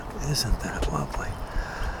Isn't that lovely?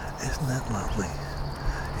 Isn't that lovely?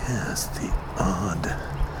 Yes, the odd,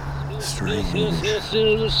 strange. This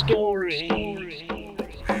is a story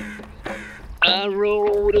I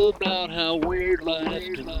wrote about how weird life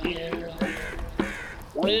can get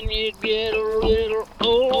when you get a little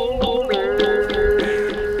older.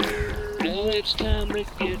 Now it's time to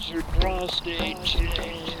get your prostate checked.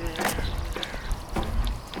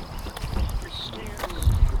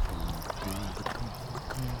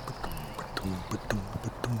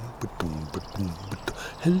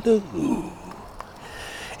 Hello.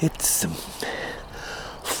 It's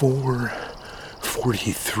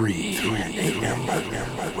 4:43 a.m.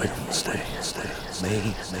 Wednesday,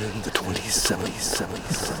 May the 27th,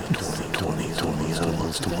 2020,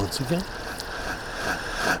 almost 2 months ago.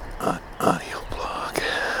 Audioblog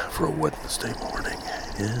for a Wednesday morning.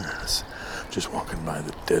 Yes, just walking by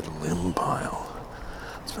the dead limb pile.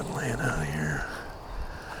 It's been laying out here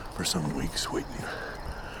for some weeks waiting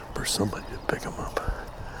for somebody to pick them up.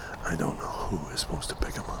 I don't know who is supposed to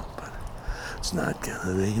pick them up, but it's not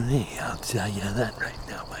gonna be me. I'll tell you that right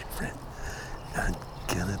now, my friend. Not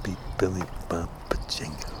gonna be Billy Bob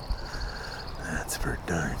Pachinko. That's for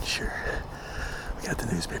darn sure. We got the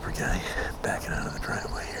newspaper guy backing out of the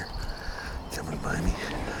driveway here, coming by me.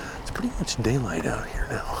 It's pretty much daylight out here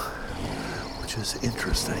now, which is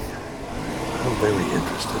interesting. I'm very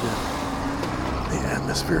interested in the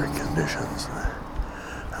atmospheric conditions,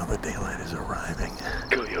 how the daylight is arriving.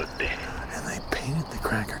 And they painted the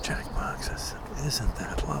Cracker Jack boxes. Isn't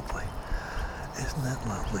that lovely? Isn't that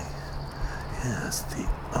lovely? Yes, the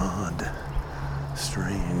odd,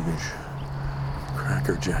 strange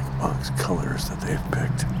Cracker Jack box colors that they've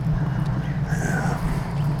picked. Yeah.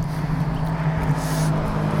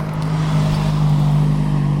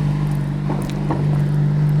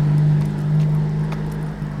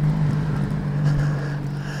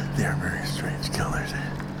 They are very strange colors.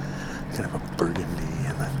 Kind of a burgundy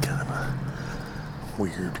and then kind of a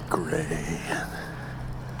weird gray and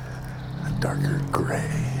a darker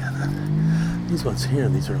gray. And then these ones here,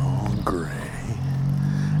 these are all gray.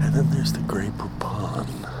 And then there's the gray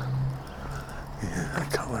poupon. Yeah, a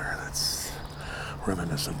color that's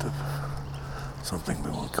reminiscent of something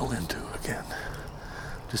we won't go into again.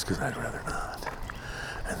 Just because I'd rather not.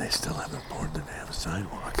 And they still haven't poured the damn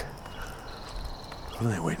sidewalk. What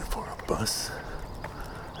are they waiting for? A bus?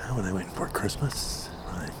 What are they waiting for? Christmas?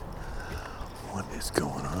 What is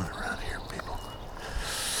going on around here, people?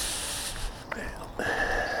 Well,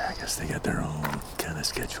 I guess they got their own kind of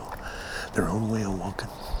schedule. Their own way of walking,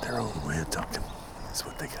 their own way of talking. That's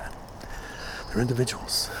what they got. They're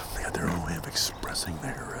individuals. They got their own way of expressing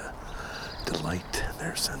their delight,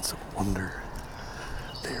 their sense of wonder,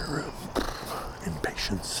 their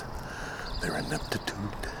impatience, their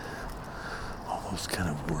ineptitude. All those kind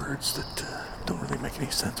of words that don't really make any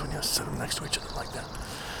sense when you sit them next to each other like that.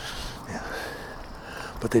 Yeah.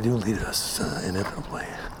 But they do lead us inevitably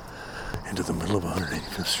into the middle of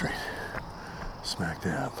 185th Street. Smack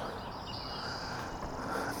dab.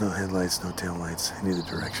 No headlights, no taillights in either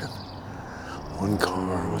direction. One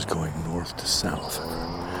car was going north to south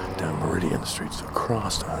down Meridian Street, so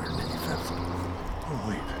crossed 185th. Oh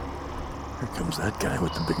wait, here comes that guy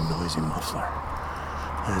with the big noisy muffler.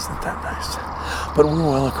 Isn't that nice? But we're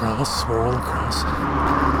well across. We're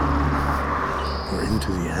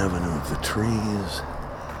into the avenue of the trees.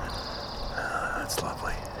 That's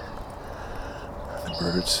lovely. The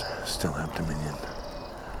birds still have dominion.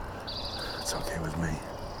 It's okay with me.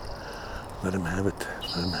 Let them have it.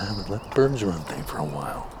 Let birds run things for a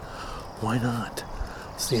while. Why not?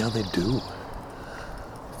 See how they do.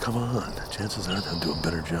 Come on. Chances are they'll do a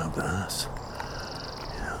better job than us.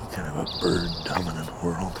 Kind of a bird-dominant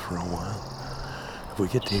world for a while. If we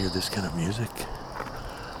get to hear this kind of music,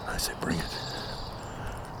 I say bring it.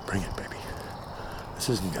 Bring it, baby. This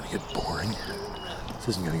isn't going to get boring. This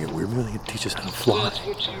isn't going to get weird. We're going to teach us how to fly.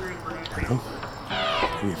 You know?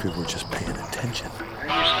 Maybe if we were just paying attention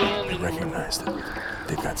and recognize that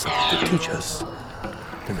they've got something to teach us,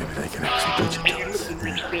 then maybe they can actually teach it to us.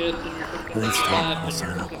 Yeah. Let's talk. I'll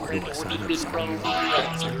sign up. Where do I sign up?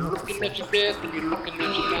 You're looking at your death and you're looking at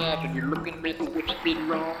your life and you're looking at what you did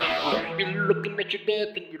wrong. You're looking at your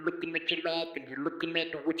death and you're looking at your life and you're looking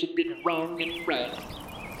at what you did wrong and right.